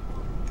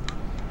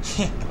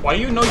 Why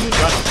you know use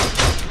gun?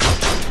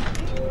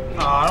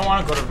 Oh, I don't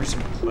want to go to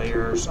recent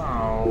players.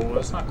 Oh,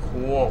 that's not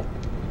cool.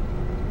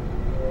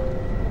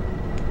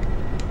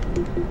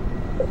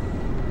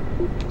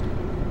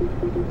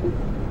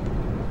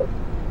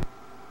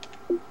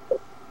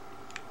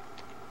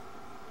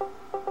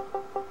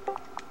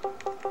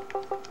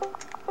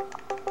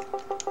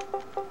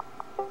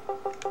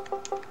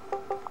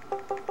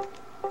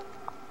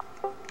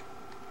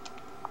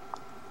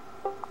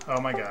 Oh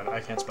my God, I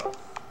can't spell.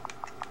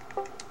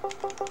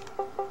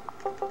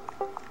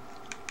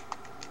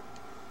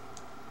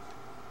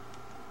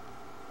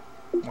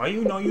 Why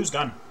you no use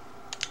gun?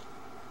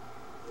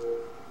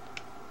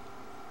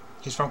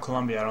 He's from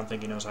Colombia. I don't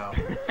think he knows how.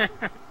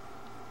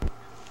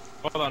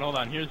 Hold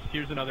on.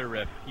 Here's another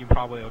riff. You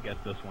probably will guess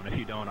this one. If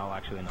you don't, I'll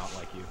actually not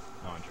like you.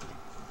 No, I'm joking.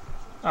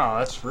 Oh,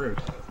 that's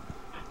rude.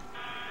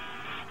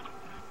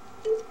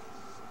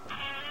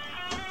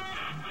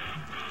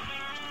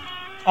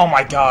 Oh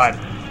my God.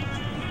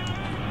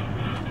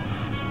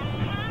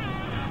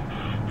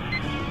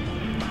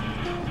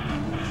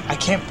 I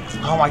can't.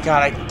 Oh my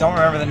God, I don't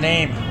remember the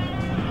name.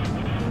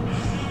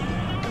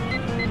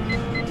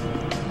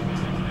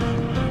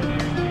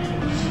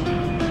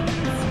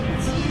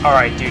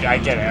 Alright, dude, I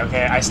get it,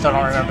 okay? I still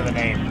don't remember the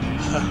name.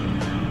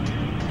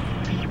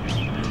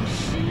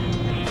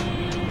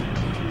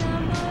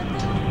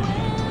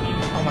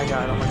 Oh my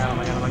God, oh my God, oh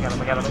my God, oh my God, oh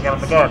my God, oh my God,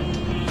 oh my God.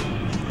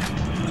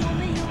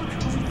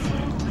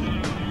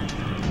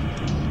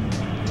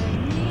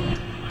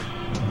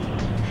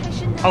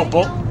 Oh,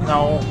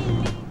 no.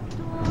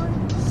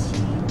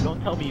 Don't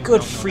tell me you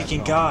Good don't know that freaking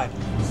song. God.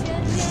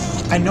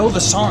 I know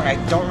the song, I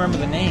don't remember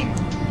the name.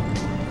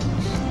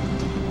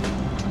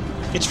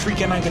 It's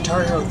freaking on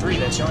Guitar Hero 3,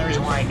 that's the only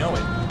reason why I know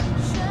it.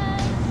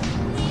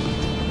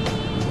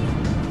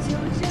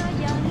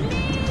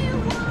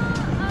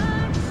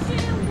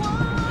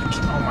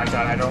 Oh my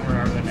God, I don't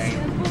remember the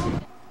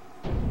name.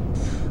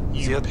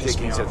 Still pissed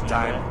me taking some off,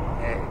 time.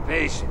 man.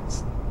 Hey,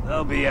 patience.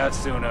 They'll be out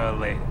sooner or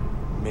later.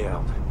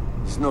 Merde.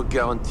 There's no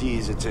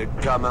guarantees that they'll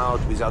come out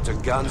without their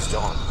guns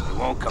drawn. They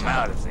won't come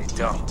out if they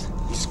don't.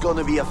 It's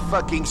gonna be a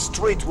fucking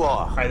street war.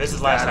 Alright, this is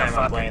the last time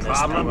I'm playing this.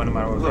 Now what am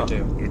I over Look,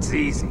 to? it's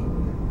easy.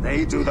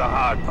 They do the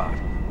hard part.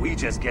 We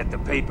just get the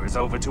papers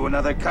over to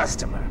another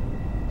customer.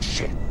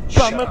 Shit.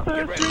 Shut From a up.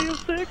 first real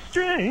six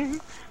string,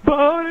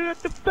 bought it at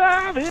the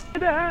 5 and a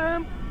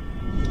dime.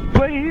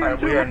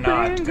 Alright, we are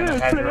not gonna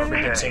have your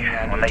freaking singing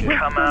on When they YouTube.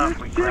 come out,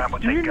 we grab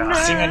what they got.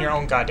 Sing on your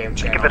own goddamn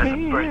Give it channel. as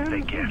a birthday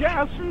gift.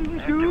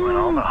 They're doing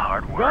all the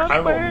hard work. I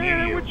will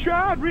mute you. We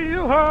tried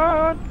real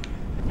hard.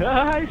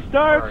 I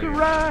start to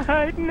Where are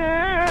right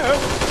now. I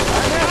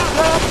never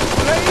stop to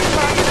play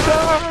my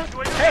guitar.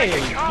 Hey,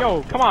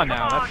 yo, come on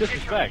now, that's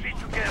disrespect.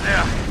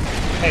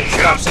 Hey,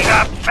 stop Shoot singing.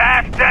 the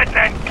bastards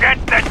and get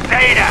the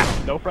data!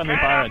 No friendly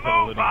fire until the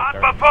Move looting on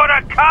starts. before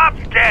the cops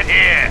get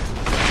here!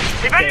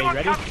 If Okay, anyone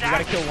ready? comes You gotta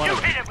out, kill one you of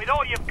them. hit it with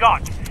all you've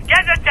got.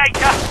 Get the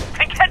data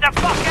and get the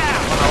fuck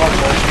out! I want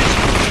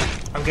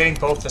both. I'm getting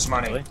both this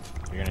money. Really?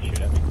 You're gonna shoot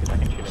at me? Because I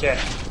can shoot at Yeah.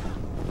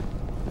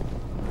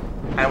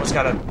 I almost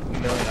got $1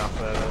 million off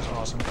of that. That was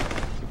awesome.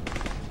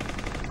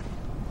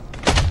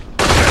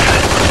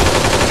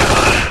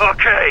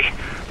 Okay,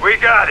 we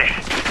got it.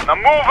 Now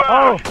move Oh,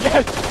 out!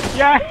 yes!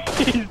 Yeah,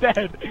 he's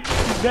dead.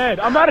 He's dead.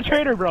 I'm not a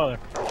traitor, brother.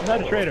 I'm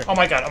not a traitor. Oh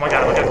my god, oh my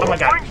god, oh my god, oh my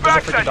god. Bring There's a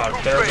back freaking that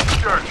dog. There's two-faced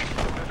shirt.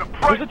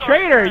 There's There's a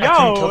traitor, couldn't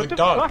kill yo! the What the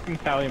dog. fuck,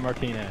 Natalia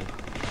Martinez?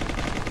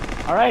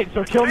 Alright,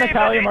 so kill Leave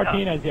Natalia it in.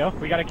 Martinez, yo.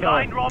 We gotta kill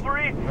line her.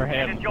 robbery, Or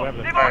him, and it's your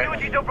whoever. civil Alright.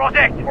 duty to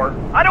protect. Or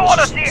I don't want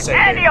to just see say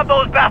any it. of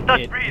those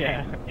bastards It, breathing.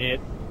 yeah, it.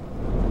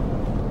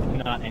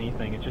 It's not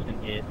anything, it's just an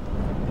it.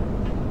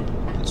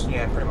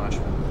 Yeah, pretty much.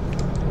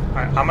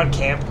 Alright, I'm gonna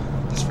camp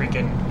this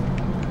freaking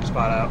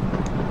spot out.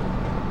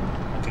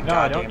 Like a No,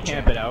 goddamn don't camp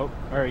champ. it out.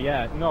 Or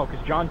yeah, no,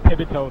 because John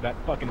Thibodeau, that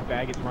fucking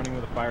faggot's running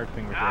with a fire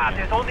extinguisher again.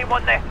 There's only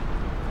one there.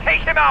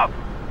 Take him out.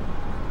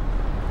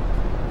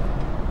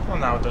 Well,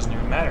 now it doesn't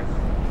even matter.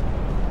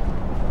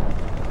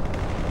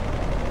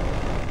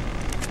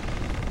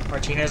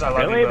 Martinez, I love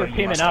Really? you, They're but you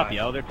teaming must up, die.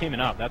 yo. They're teaming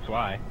up, that's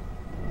why.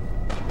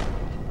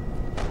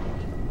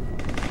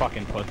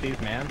 Fucking pussies,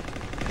 man.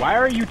 Why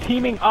are you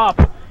teaming up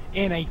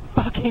in a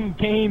fucking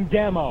game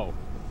demo?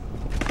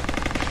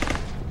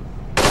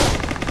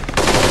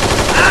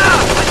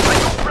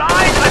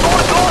 Right, I'm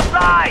on your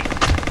side.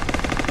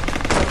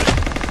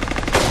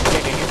 Yeah,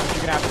 here's what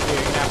you're gonna have to do.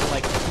 You're gonna have to,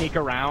 like, sneak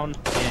around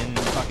and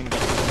fucking get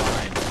to the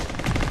line.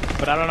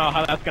 But I don't know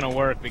how that's gonna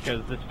work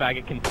because this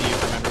faggot can see you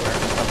from everywhere.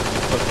 And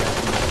fucking pussy ass.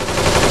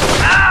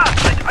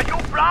 Are you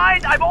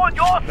right? I'm on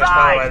your That's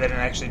probably why side. they didn't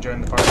actually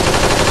join the party.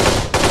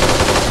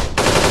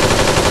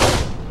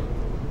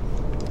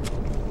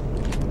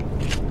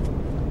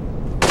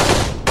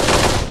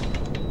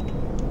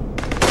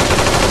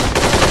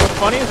 What's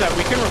funny is that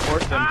we can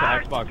report them to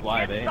Xbox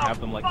Live, eh? And have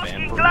them, like,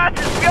 banned for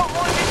Glasses built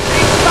on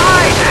this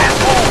side,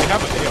 asshole. We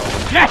have a video.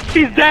 Yes,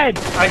 he's dead!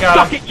 I got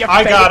Suck him. it, you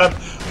I faggot. got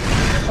him.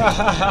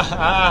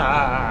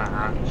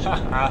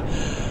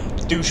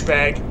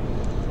 Douchebag.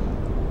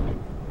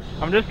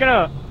 I'm just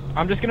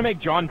gonna make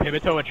John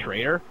Thibodeau a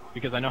traitor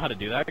because I know how to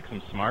do that because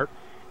I'm smart,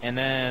 and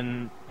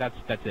then that's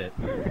it. That's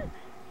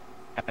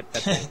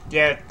it.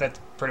 Yeah, that's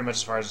pretty much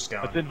as far as it's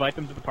going. Let's invite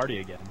them to the party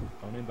again.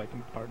 I want to invite them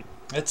to the party.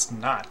 It's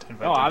not.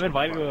 No, I'm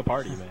invited to the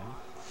party, man.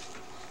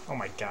 Oh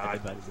my I've god.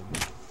 invited them.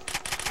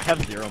 I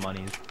have 0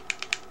 monies.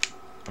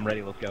 I'm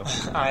ready. Let's go.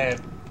 I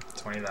had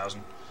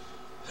 20,000.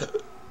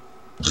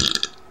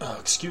 Oh,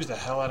 excuse the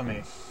hell out of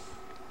me.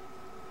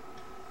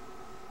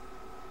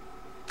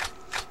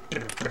 You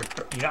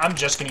know, I'm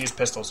just gonna use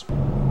pistols.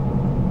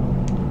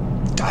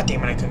 God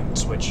damn it, I couldn't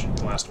switch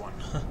the last one.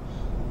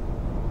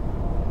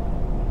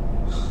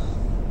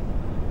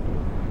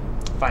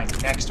 Fine,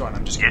 next one,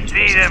 I'm just gonna You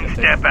use see pistols. them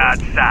step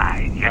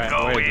outside. You Alright,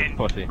 go where is this in,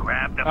 pussy?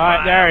 grab the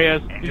Alright, there he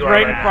is. file, He's You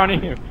right are in right. front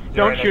of you.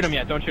 Don't right shoot next- him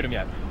yet. Don't shoot him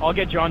yet. I'll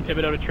get John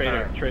Thibodeau to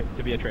traitor Alright.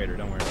 to be a traitor.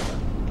 Don't worry about that.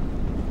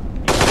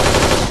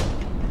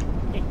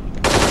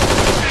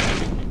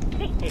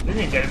 You're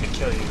gonna get him to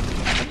kill you.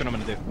 That's what I'm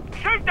gonna do.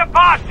 Shoot the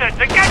bastards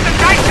and get the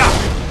data!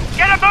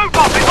 Get a move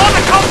on before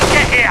the cops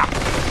get here!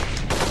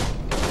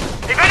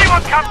 If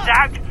anyone comes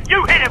out,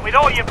 you hit it with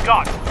all you've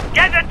got.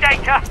 Get the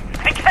data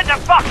and get the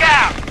fuck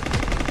out!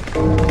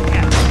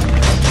 Yeah.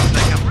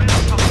 Like a real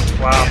fucking-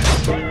 Wow.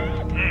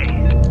 Hey.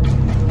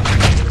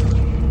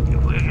 If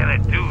we're gonna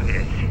do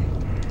this,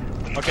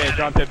 Okay,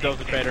 John Thibodeau's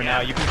a traitor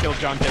now. You can kill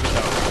John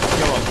Thibodeau.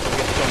 Kill him. You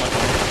get so much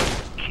money.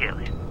 kill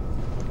him.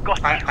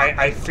 Got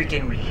I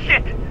freaking...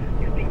 shit!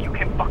 You think you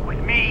can fuck with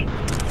me?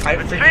 I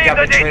freaking got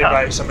betrayed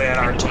by somebody on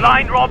our team.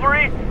 Line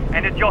robbery,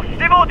 and it's your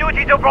civil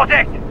duty to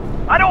protect.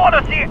 I don't want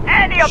to see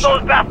any of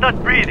those bastards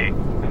breathing.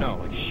 No,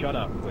 like, shut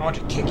up. I want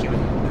to kick you in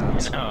the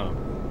nuts. No.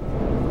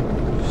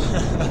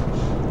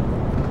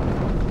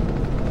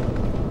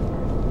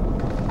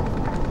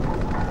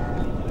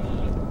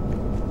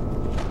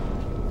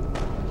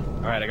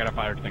 Alright, I got a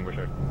fire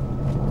extinguisher.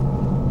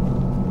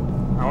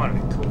 I want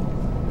to be cool.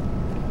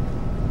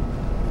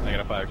 I got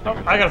a fire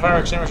extinguisher. I got a fire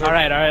extinguisher.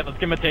 Alright, let's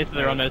give them a taste of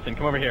their own medicine.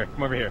 Come over here.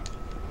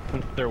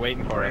 Since they're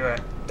waiting for Where are you it.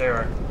 at? There you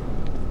are.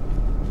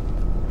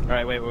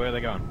 Alright, wait, where are they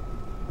going?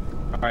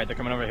 Alright, they're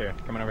coming over here.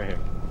 They're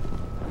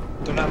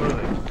not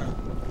moving.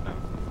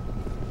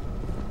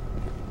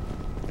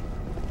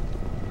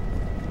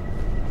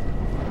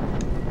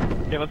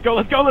 Okay, let's go,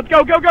 let's go, let's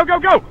go, go, go, go,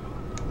 go!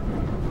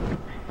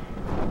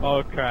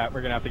 Oh crap,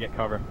 we're gonna have to get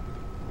cover.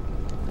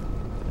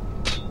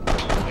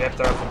 Yep,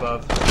 they're up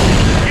above.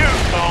 You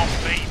don't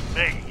beat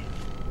me.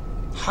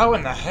 How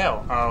in the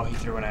hell? Oh, he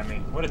threw one at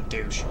me. What a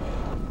douche.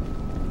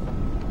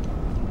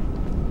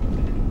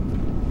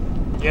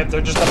 Yep,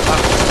 they're just up top.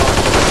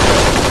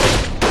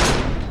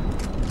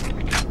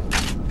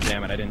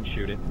 Damn it, I didn't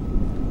shoot it.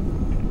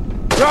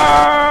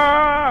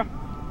 Ah!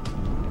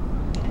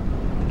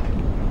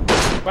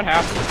 What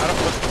happened? I don't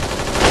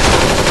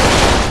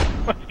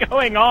What's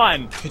going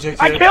on?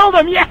 I killed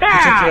him, yeah! He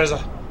took you as a...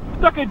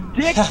 Suck a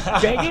dick,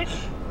 bigot!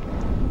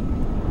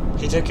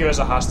 He took you as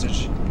a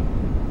hostage.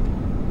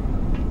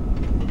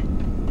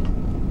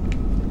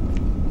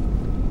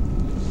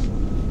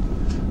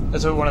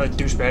 That's what one of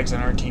the douchebags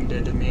on our team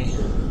did to me.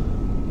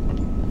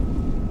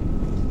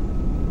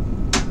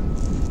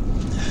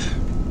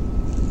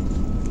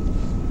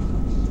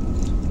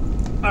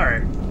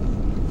 Alright.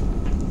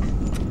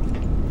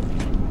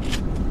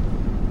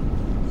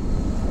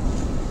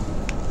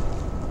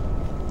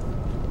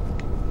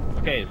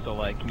 Okay, so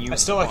like, can you... I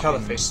still like how the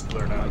face is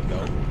blurred out.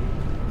 Go.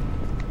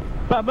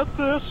 By my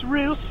first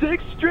real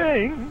six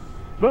string,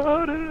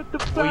 but at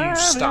the Will you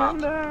stop?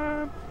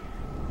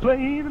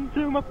 Playing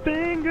until my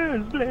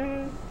fingers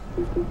bled.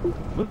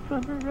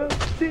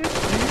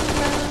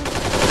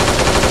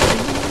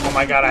 Oh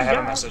my god, I have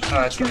a message. Oh,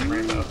 that's from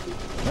Rainbow.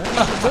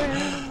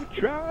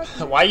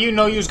 Why you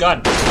no use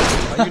gun?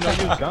 Why you no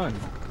use gun?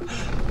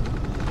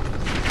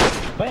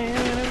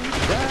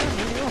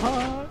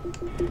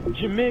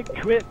 Jimmy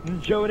quit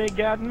and Jody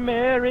got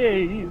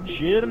married.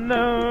 Should've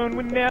known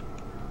we never.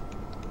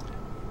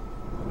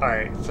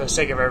 Alright, for the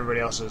sake of everybody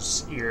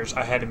else's ears,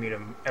 I had to mute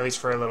him, at least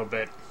for a little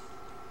bit.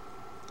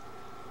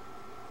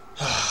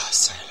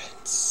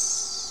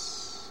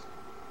 Silence.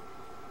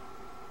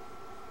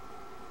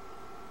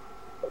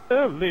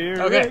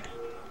 Okay.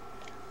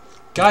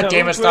 God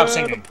damn it, stop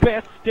singing. The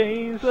best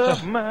days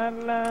of my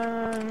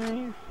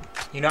life.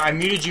 You know, I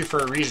muted you for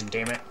a reason,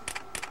 damn it.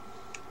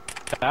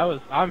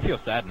 I feel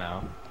sad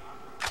now.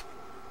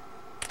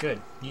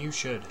 Good. You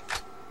should.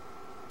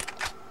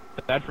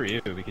 Sad for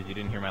you, because you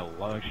didn't hear my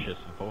luscious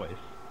voice.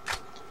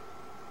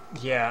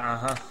 Yeah,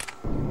 uh-huh.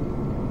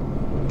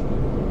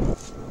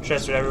 Sure,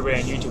 that's what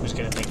everybody on YouTube is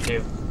gonna think,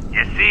 too.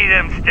 You see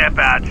them step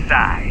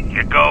outside.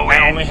 You go I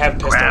in, only have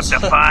grab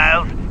pistols. the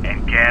files,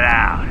 and get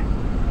out.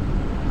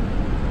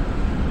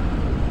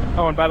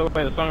 Oh, and by the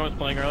way, the song I was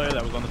playing earlier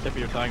that was on the tip of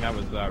your tongue, that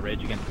was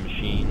Rage Against the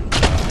Machine.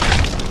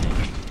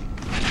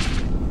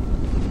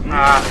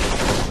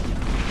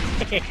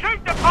 Shoot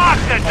the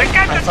bastards and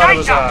get I the thought it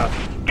was, data!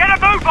 Get a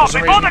move on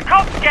some before reason- the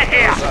cops get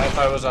here! I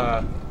thought it was, Get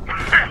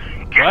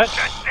What? the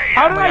data.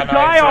 How did Oh my I God, no,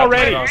 die I forgot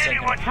already? what I was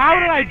thinking. How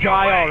did I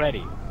die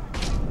already?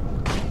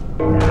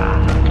 Don't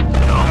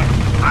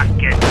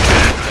fucking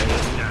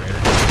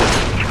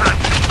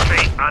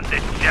concentrate on the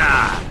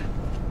job.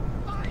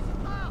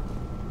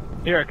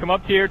 Here, come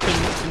up here to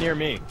near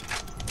me.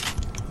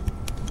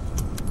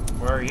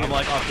 Where are you? I'm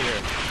like up here.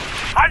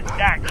 Hunt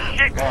that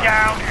shit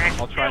down and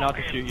I'll try not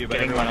to shoot you, but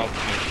Getting everyone money. else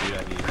is going to shoot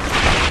at you.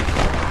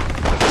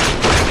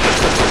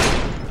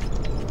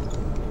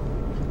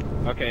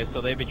 Okay,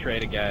 so they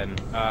betrayed again.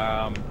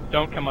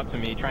 Don't come up to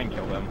me. Try and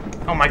kill them.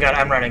 Oh my god,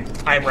 I'm running.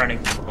 I'm running.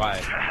 Why?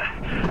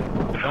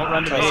 Don't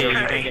run to me. You're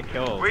gonna get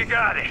killed. we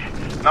got it.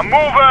 Now move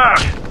out!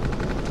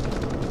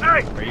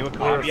 Hey! Are you a You're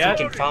cop yet?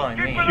 freaking following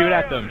me. Shoot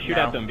at them. Shoot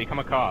No. at them. Become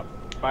a cop.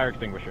 Fire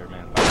extinguisher,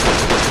 man.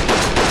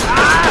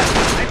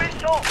 Ah! I'm in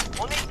short.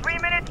 Only 3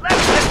 minutes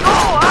left. Let's go!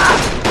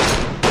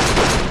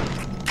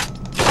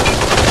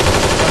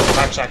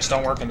 Backtracks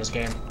don't work in this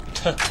game.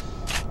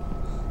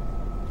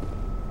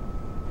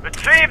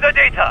 Retrieve the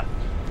data.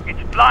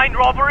 It's blind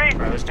robbery,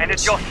 Right, let's do and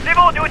it's this. your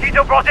civil duty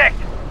to protect.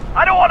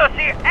 I don't want to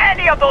see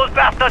any of those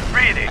bastards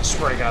breathing. I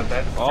swear to god,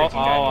 that Oh, freaking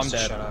guy I'm needs to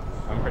dead. shut up.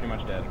 I'm pretty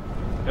much dead.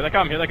 Here they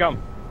come. Here they come.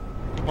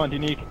 Come on,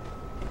 Denique.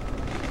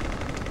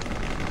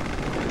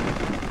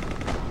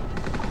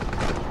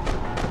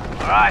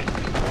 All right.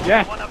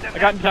 Yes, One of them I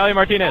got Natalia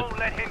Martinez. Don't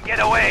let him get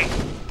away.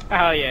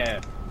 Hell yeah.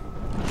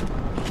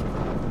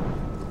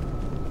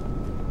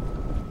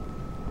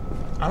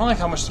 I don't like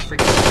how much the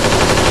freaking...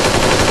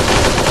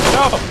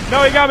 No,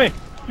 no, he got me.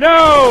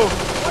 No.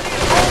 What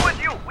is wrong with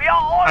you? We are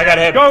all. I got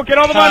hit. Go, get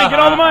all the money. Get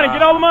all the money.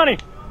 Get all the money.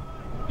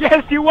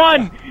 Yes, you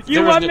won. You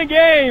There was won no- the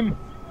game.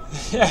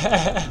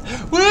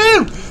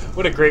 Woo!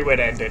 What a great way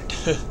to end it.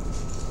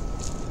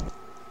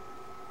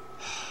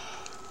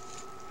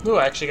 Ooh,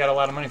 I actually got a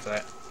lot of money for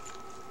that.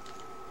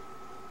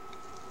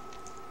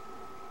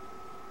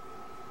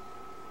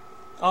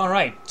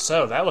 Alright,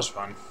 so that was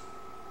fun.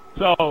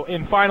 So,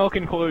 in final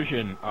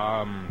conclusion,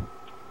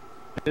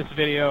 this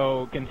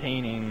video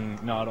containing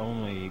not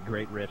only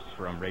great riffs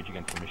from Rage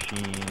Against the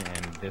Machine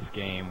and this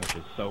game, which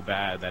is so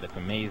bad that it's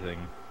amazing,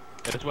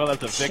 as well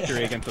as a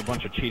victory against a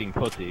bunch of cheating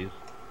pussies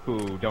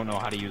who don't know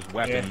how to use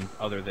weapons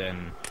other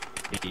than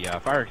the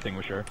fire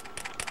extinguisher.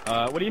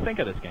 What do you think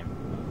of this game?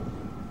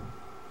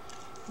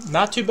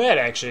 Not too bad,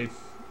 actually.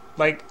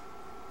 Like,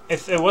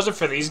 if it wasn't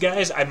for these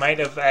guys, I might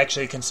have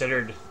actually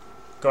considered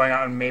going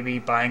out and maybe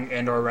buying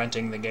and or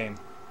renting the game.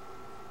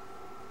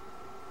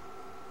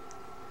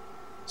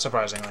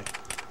 Surprisingly.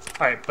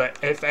 Alright, but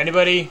if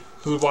anybody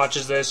who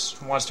watches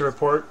this wants to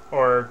report,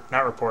 or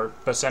not report,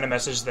 but send a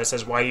message that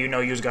says why you know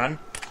use gun,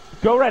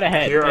 go right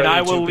ahead, here and are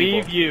I the will two people.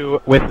 leave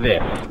you with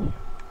this.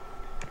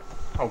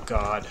 Oh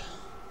god.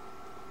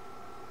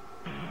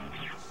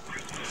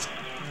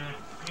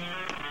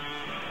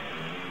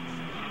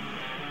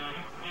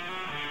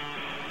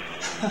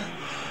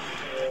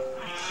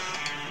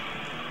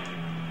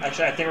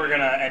 Actually, I think we're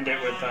gonna end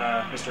it with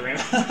Mr.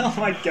 Rima. Oh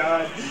my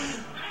god.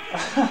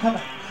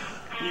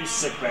 You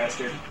sick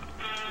bastard.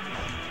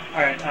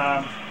 Alright,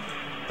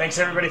 thanks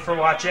everybody for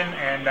watching,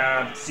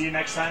 and see you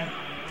next time.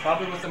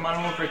 Probably with the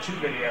Modern Warfare 2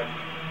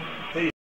 video.